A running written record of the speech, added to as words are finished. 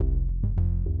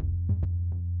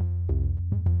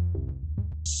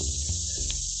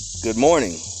Good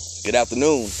morning, good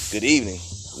afternoon, good evening.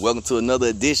 Welcome to another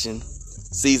edition,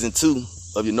 season 2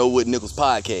 of your Know What Nichols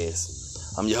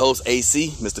podcast. I'm your host, AC,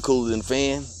 Mr. Cooler Than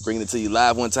Fan, bringing it to you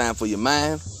live one time for your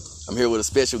mind. I'm here with a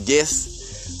special guest.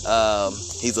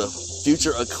 He's a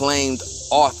future acclaimed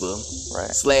author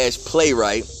 /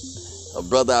 playwright, a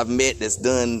brother I've met that's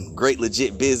done great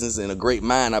legit business and a great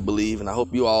mind, I believe, and I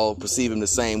hope you all perceive him the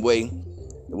same way.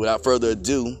 Without further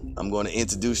ado, I'm going to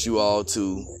introduce you all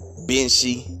to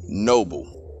Benshi Noble.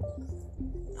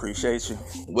 Appreciate you.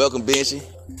 Welcome, Benshi,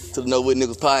 to the Know What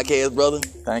Nichols podcast, brother.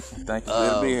 Thank you. Good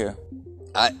to be here.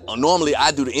 Normally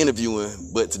I do the interviewing,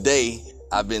 but today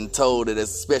I've been told that as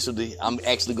a specialty, I'm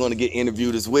actually going to get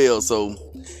interviewed as well. So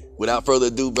without further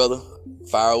ado, brother,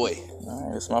 fire away. All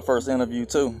right, it's my first interview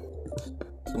too.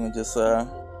 So we just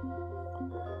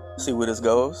see where this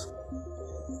goes.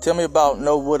 Tell me about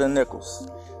Know What Nichols.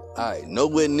 All right, Know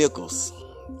What Nichols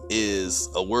is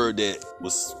a word that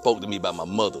was spoke to me by my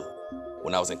mother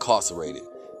when I was incarcerated.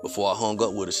 Before I hung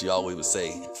up with her, she always would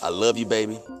say, "I love you,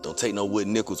 baby. Don't take no wood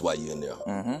nickels while you're in there."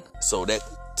 Mm-hmm. So that,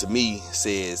 to me,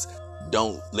 says,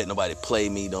 don't let nobody play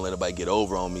me. Don't let nobody get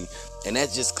over on me. And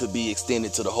that just could be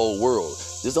extended to the whole world.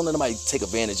 Just don't let nobody take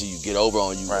advantage of you, get over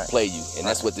on you, or play you. And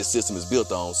that's what this system is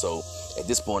built on. So at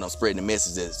this point, I'm spreading the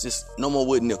message that it's just no more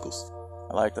wood nickels.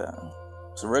 I like that.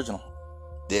 It's original.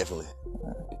 Definitely.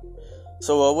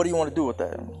 So what do you want to do with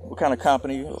that? What kind of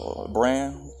company or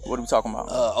brand? What are we talking about?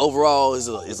 Overall, is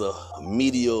a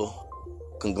media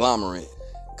conglomerate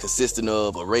consisting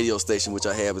of a radio station, which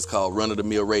I have is called Run of the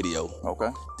Mill Radio. Okay.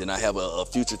 Then I have a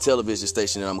future television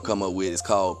station that I'm coming up with. It's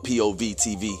called POV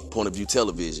TV, Point of View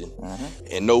Television. Mm-hmm.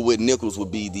 And Know What Nichols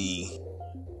would be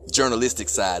the journalistic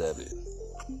side of it,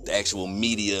 the actual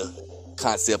media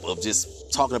concept of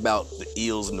just talking about the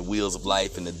ills and the wheels of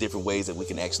life and the different ways that we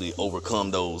can actually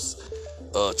overcome those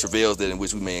travails that in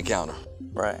which we may encounter.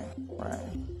 Right.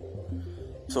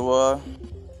 So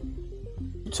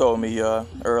you told me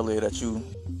earlier that you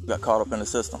got caught up in the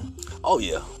system. Oh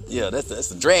yeah, that's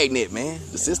the dragnet, man.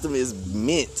 The system is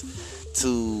meant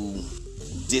to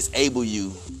disable you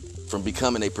from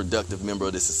becoming a productive member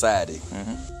of the society.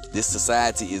 Mm-hmm. This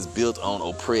society is built on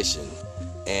oppression,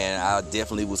 and I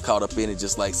definitely was caught up in it,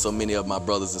 just like so many of my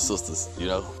brothers and sisters, you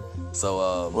know.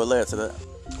 So what led to that?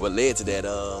 What led to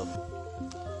that?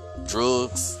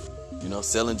 Drugs,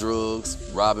 selling drugs,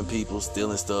 robbing people,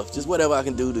 stealing stuff, just whatever I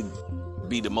can do to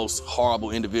be the most horrible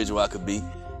individual I could be.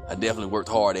 I definitely worked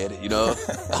hard at it,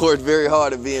 I worked very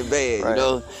hard at being bad,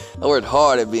 I worked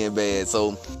hard at being bad,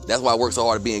 so that's why I work so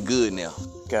hard at being good now.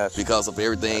 Gotcha. Because of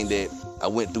everything that I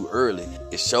went through early,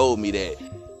 it showed me that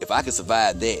if I could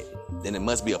survive that, then it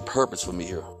must be a purpose for me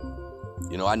here.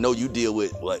 I know you deal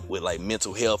with like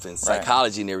mental health and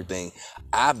psychology and everything.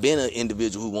 I've been an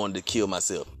individual who wanted to kill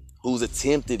myself, who's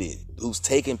attempted it, who's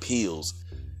taken pills,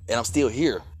 and I'm still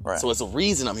here. Right. So it's a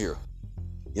reason I'm here.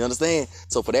 You understand?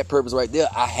 So for that purpose right there,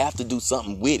 I have to do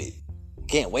something with it.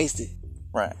 Can't waste it.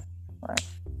 Right.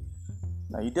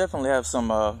 Now you definitely have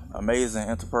some amazing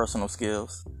interpersonal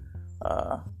skills.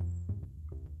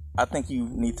 I think you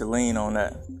need to lean on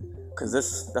that, because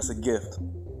that's a gift.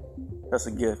 That's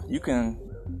a gift. You can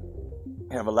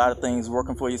have a lot of things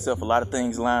working for yourself, a lot of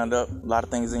things lined up, a lot of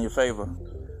things in your favor.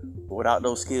 But without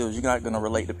those skills, you're not going to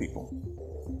relate to people.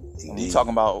 When you're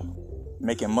talking about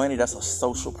making money, that's a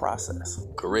social process.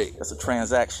 Correct. That's a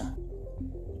transaction.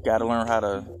 You got to learn how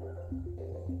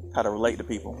to relate to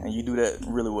people, and you do that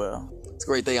really well. It's a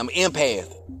great thing. I'm an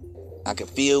empath. I can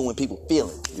feel when people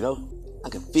feeling, I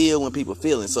can feel when people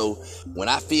feeling. So when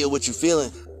I feel what you're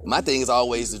feeling, my thing is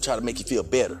always to try to make you feel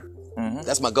better. Mm-hmm.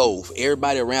 That's my goal. For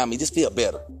everybody around me, just feel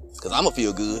better. Because I'm going to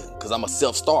feel good, because I'm a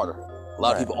self-starter. A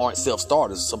lot of people aren't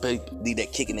self-starters. Some people need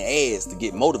that kick in the ass to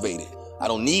get motivated. I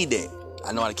don't need that.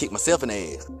 I know how to kick myself in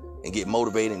the ass and get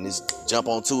motivated and just jump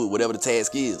onto it, whatever the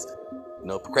task is.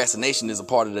 Procrastination is a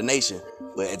part of the nation.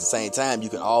 But at the same time, you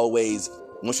can always,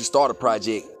 once you start a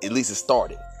project, at least it's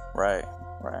started. Right.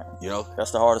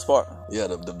 That's the hardest part. Yeah,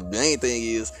 the main thing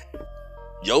is,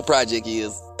 your project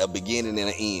is a beginning and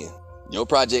an end. Your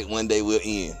project one day will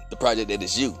end. The project that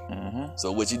is you. Mm-hmm.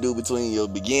 So what you do between your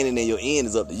beginning and your end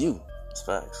is up to you. It's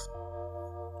facts.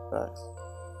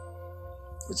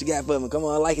 What you got for me? Come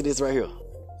on, I like this right here.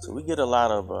 So we get a lot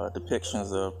of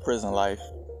depictions of prison life,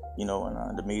 in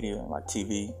the media, like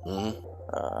TV,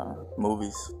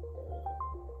 movies.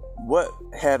 What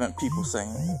haven't people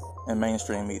seen in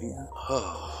mainstream media?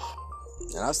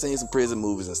 And I've seen some prison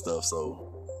movies and stuff, so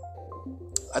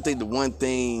I think the one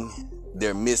thing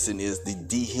they're missing is the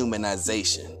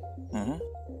dehumanization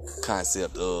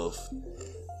concept of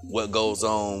what goes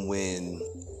on when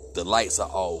the lights are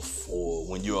off, or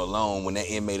when you're alone, when that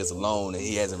inmate is alone and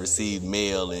he hasn't received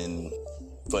mail in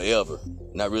forever,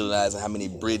 not realizing how many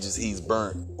bridges he's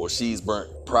burnt or she's burnt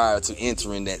prior to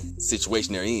entering that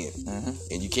situation they're in.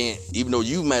 And you can't, even though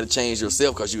you might have changed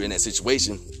yourself because you're in that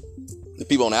situation, the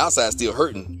people on the outside still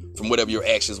hurting from whatever your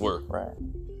actions were. Right.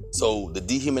 So the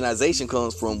dehumanization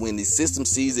comes from when the system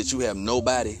sees that you have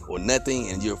nobody or nothing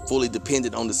and you're fully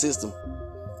dependent on the system.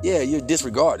 Yeah, you're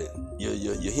disregarded.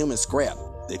 You're human scrap.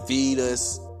 They feed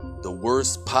us the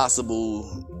worst possible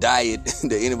diet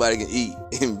that anybody can eat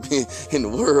in the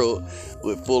world,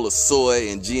 with full of soy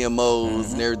and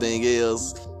GMOs and everything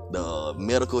else. The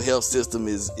medical health system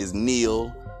is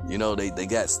nil. You know, they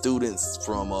got students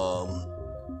from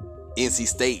NC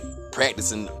State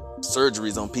practicing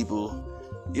surgeries on people.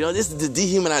 You know, this is the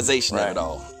dehumanization of it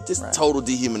all. Just total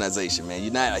dehumanization, man.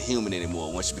 You're not a human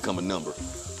anymore once you become a number.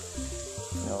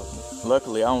 You know,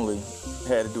 luckily I only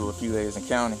had to do a few days in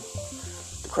county.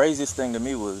 The craziest thing to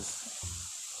me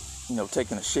was, you know,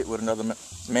 taking a shit with another man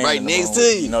right next to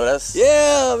you. You know, that's...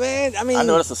 Yeah, man. I mean... I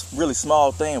know that's a really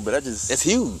small thing, but that just... That's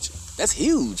huge. That's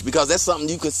huge, because that's something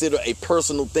you consider a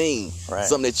personal thing. Right.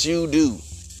 Something that you do.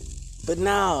 But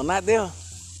no, not there.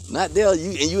 Not there.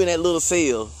 You in that little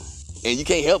cell, and you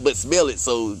can't help but smell it,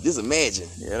 so just imagine.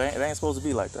 Yeah, it ain't supposed to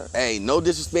be like that. Hey, no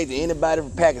disrespect to anybody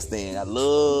from Pakistan. I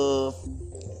love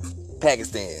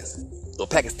Pakistanis.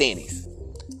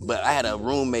 But I had a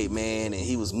roommate, man, and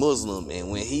he was Muslim,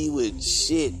 and when he would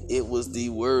shit, it was the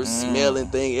worst smelling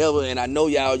thing ever. And I know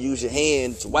y'all use your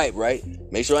hand to wipe, right?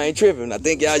 Make sure I ain't tripping. I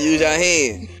think y'all use your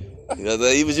hand.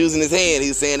 Because he was using his hand. He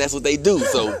was saying that's what they do.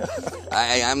 So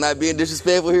I'm not being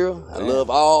disrespectful here. I love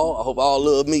all. I hope all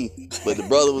love me. But the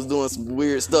brother was doing some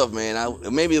weird stuff, man.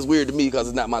 Maybe it's weird to me because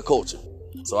it's not my culture.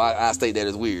 So I state that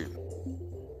as weird.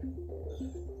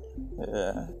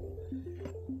 Yeah.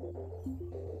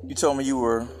 You told me you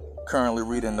were currently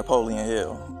reading Napoleon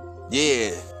Hill.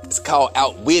 Yeah. It's called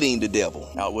Outwitting the Devil.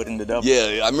 Outwitting the Devil?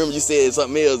 Yeah, I remember you said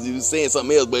something else. You were saying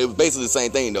something else, but it was basically the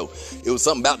same thing, though. It was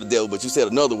something about the devil, but you said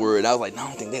another word. I was like, no, I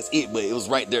don't think that's it, but it was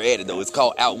right there at it, though. It's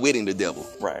called Outwitting the Devil.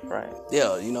 Right.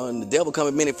 Yeah, you know, and the devil come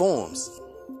in many forms.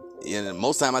 And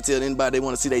most time I tell anybody they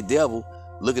want to see their devil,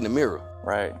 look in the mirror.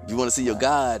 Right. You want to see your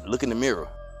God, look in the mirror.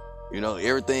 You know,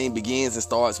 everything begins and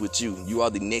starts with you. You are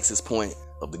the nexus point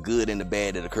of the good and the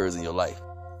bad that occurs in your life.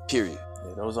 Period.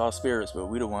 Yeah, those are spirits, but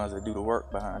we the ones that do the work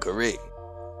behind it. Correct.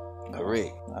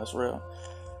 That's real.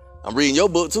 I'm reading your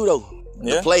book too, though.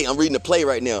 Yeah. The play. I'm reading the play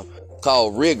right now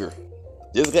called Rigor.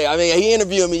 Just okay. I mean, he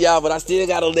interviewed me, y'all, but I still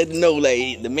gotta let him know,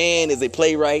 like, the man is a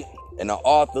playwright and an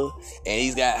author, and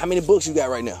he's got, how many books you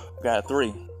got right now? Got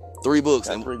 3. 3 books.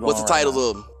 Got And 3 what's the going titles right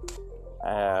of them?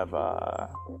 I have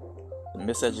The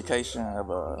Miseducation of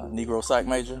a Negro Psych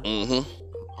Major. I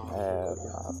have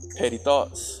Petty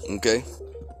Thoughts. Okay.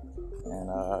 And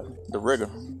The Rigor,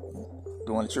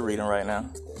 the one that you're reading right now.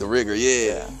 The Rigor,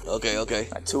 yeah. Okay.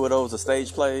 Like 2 of those are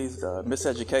stage plays. The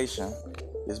Miseducation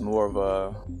is more of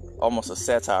almost a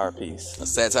satire piece. A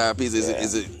satire piece.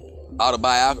 Is it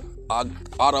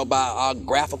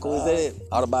autobiographical? Is that it?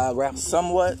 Autobiographical?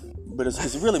 Somewhat, but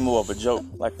it's really more of a joke.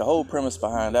 Like, the whole premise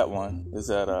behind that one is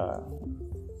that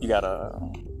you got a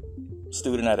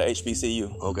student at a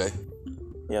HBCU. Okay.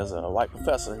 He has a white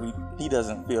professor who he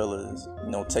doesn't feel is,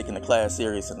 taking the class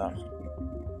serious enough.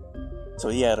 So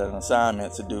he had an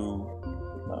assignment to do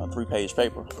a 3-page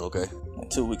paper. Okay. And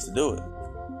 2 weeks to do it.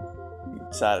 He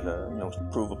decided to,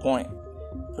 prove a point,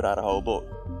 put out a whole book.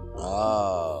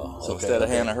 Oh. So instead of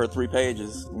handing her 3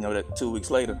 pages, that 2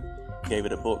 weeks later, gave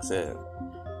it a book, said,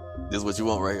 this is what you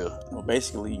want right here. Well,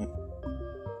 basically,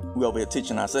 we over here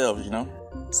teaching ourselves,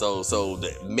 So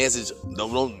the message,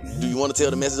 do you want to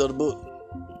tell the message of the book?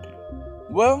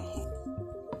 Well,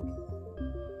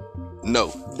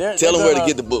 no. Tell them where to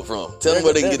get the book from. Tell them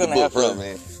where they can get the book from,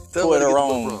 man. Tell them where to get the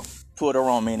book from. Pull their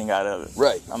own meaning out of it.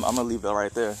 Right. I'm going to leave that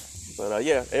right there. But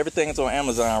yeah, everything is on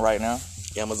Amazon right now.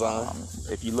 Amazon?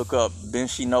 If you look up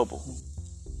Benshi Noble,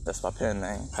 that's my pen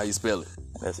name. How you spell it?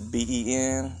 That's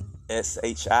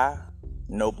BENSHI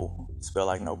Noble. Spell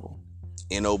like Noble.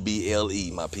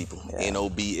 Noble, my people. Yeah.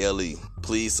 Noble.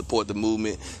 Please support the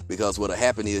movement, because what'll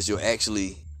happen is you'll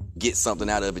actually get something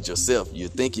out of it yourself. You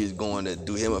think you're going to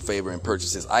do him a favor and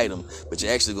purchase his item, but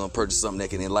you're actually going to purchase something that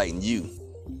can enlighten you,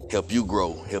 help you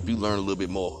grow, help you learn a little bit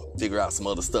more, figure out some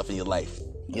other stuff in your life.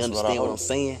 You understand what I'm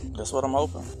saying? That's what I'm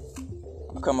hoping.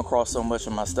 I've come across so much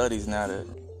in my studies now that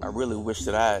I really wish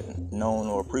that I had known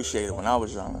or appreciated when I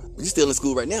was younger. You're still in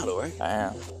school right now, though, right?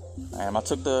 I am. I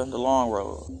took the long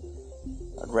road.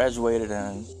 I graduated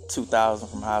in 2000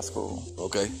 from high school.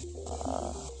 Okay.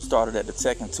 Started at the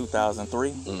Tech in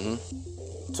 2003.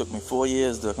 took me 4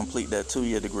 years to complete that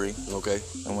 2-year degree. Okay.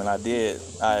 And when I did,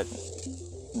 I,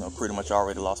 pretty much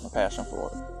already lost my passion for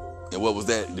it. And what was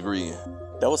that degree in?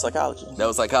 That was psychology. That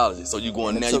was psychology. So you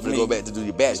going now? You gonna go back to do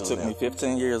your bachelor's? It took me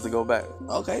 15 years to go back.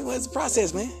 Okay, well it's a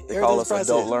process, man. They call us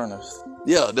adult learners.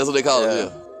 Yeah, that's what they call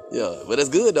it. Yeah, but that's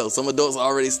good though. Some adults are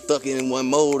already stuck in one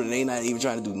mode and they not even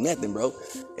trying to do nothing, bro.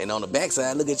 And on the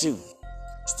backside, look at you,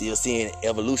 still seeing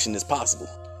evolution is possible,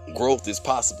 growth is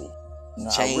possible,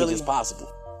 change is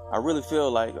possible. I really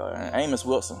feel like Amos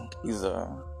Wilson. He's I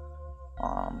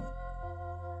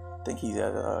think he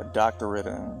had a doctorate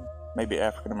in maybe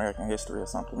African American history or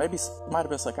something. Maybe it might have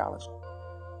been psychology.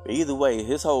 But either way,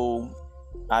 his whole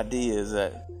idea is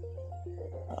that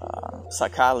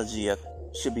psychology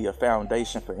should be a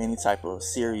foundation for any type of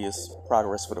serious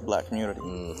progress for the black community.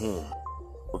 Mm-hmm.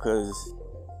 Because,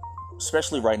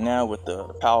 especially right now with the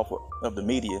power of the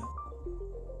media,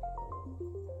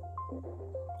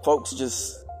 folks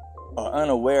just are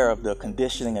unaware of the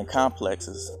conditioning and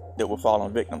complexes that we're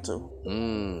falling victim to.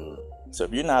 So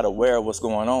if you're not aware of what's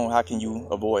going on, how can you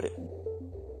avoid it?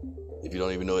 If you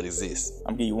don't even know it exists.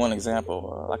 I'm gonna give you one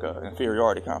example, like an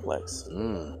inferiority complex.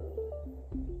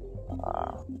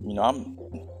 I'm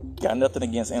got nothing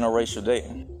against interracial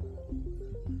dating,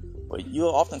 but you'll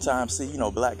oftentimes see,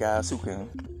 black guys who can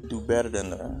do better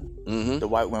than the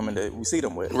white women that we see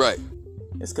them with. Right.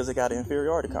 It's because they got an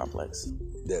inferiority complex.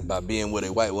 That by being with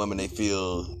a white woman, they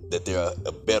feel that they're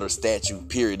a better statue,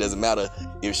 period. Doesn't matter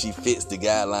if she fits the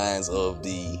guidelines of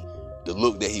the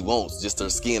look that he wants. Just her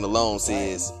skin alone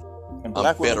says, and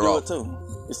black I'm better off. Do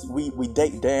it too. We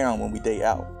date down when we date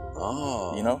out.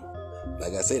 Oh.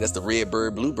 Like I said, that's the red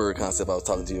bird, blue bird concept I was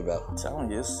talking to you about. I'm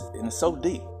telling you, it's so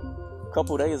deep. A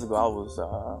couple of days ago, I was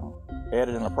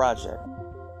editing a project.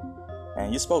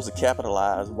 And you're supposed to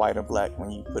capitalize white and black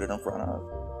when you put it in front of,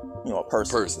 a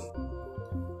person.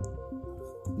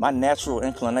 My natural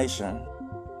inclination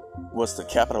was to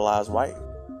capitalize white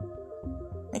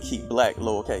and keep black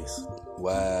lowercase.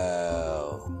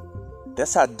 Wow.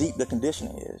 That's how deep the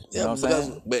conditioning is. You know what I'm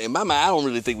saying? But in my mind, I don't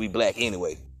really think we black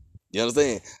anyway. You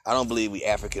understand? I don't believe we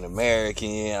African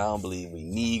American. I don't believe we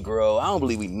Negro. I don't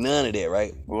believe we none of that,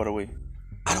 right? What are we?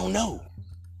 I don't know.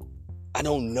 I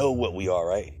don't know what we are,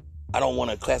 right? I don't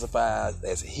want to classify us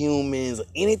as humans or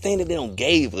anything that they don't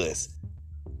gave us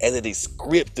as a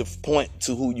descriptive point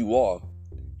to who you are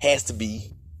has to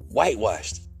be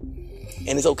whitewashed.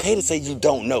 And it's okay to say you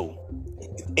don't know.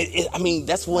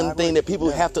 That's one thing that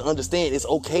people have to understand. It's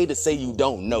okay to say you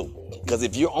don't know. Because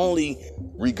if you're only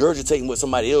regurgitating what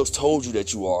somebody else told you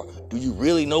that you are, do you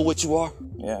really know what you are?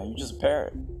 Yeah, you just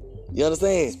parrot. You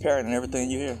understand? It's parroting everything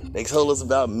you hear. They told us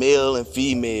about male and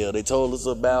female. They told us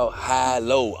about high,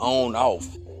 low, on, off.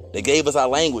 They gave us our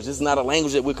language. This is not a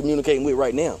language that we're communicating with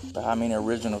right now. But how many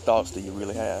original thoughts do you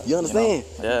really have? You understand?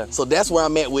 Yeah. So that's where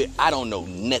I'm at with, I don't know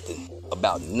nothing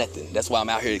about nothing. That's why I'm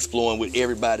out here exploring with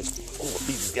everybody. Oh, a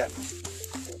bee just got me.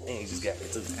 Man, he just got me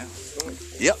too.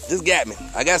 Yep, just got me.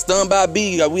 I got stung by a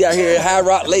bee. We out here at High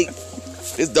Rock Lake.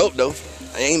 It's dope though.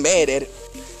 I ain't mad at it.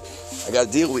 I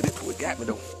gotta deal with it. It got me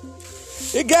though.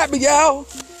 It got me, y'all.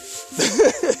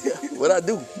 What I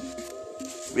do?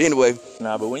 But anyway.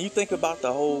 But when you think about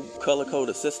the whole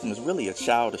color-coded system, it's really a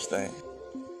childish thing.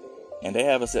 And they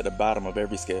have us at the bottom of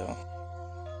every scale.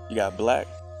 You got black,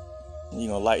 you're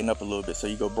gonna lighten up a little bit, so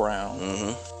you go brown.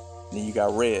 Mm-hmm. Then you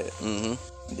got red. Mm-hmm.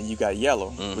 And then you got yellow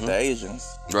with the Asians,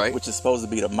 right? Which is supposed to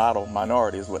be the model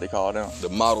minority, is what they call them. The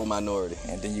model minority.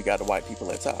 And then you got the white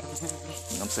people at top. You know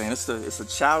what I'm saying? It's a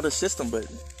childish system, but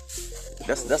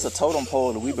that's a totem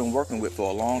pole that we've been working with for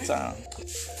a long time.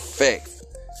 Facts.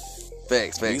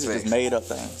 These are just made up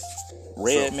things.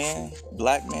 Red men,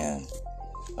 black men,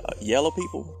 yellow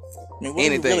people. I mean, what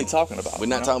are we really talking about? We're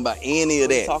not talking about any of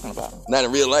that. What are we talking about? Not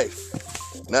in real life.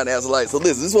 Not as life. So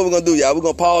listen, this is what we're gonna do, y'all. We're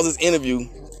gonna pause this interview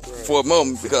for a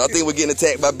moment because I think we're getting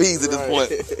attacked by bees at this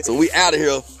point. So we out of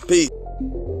here. Peace.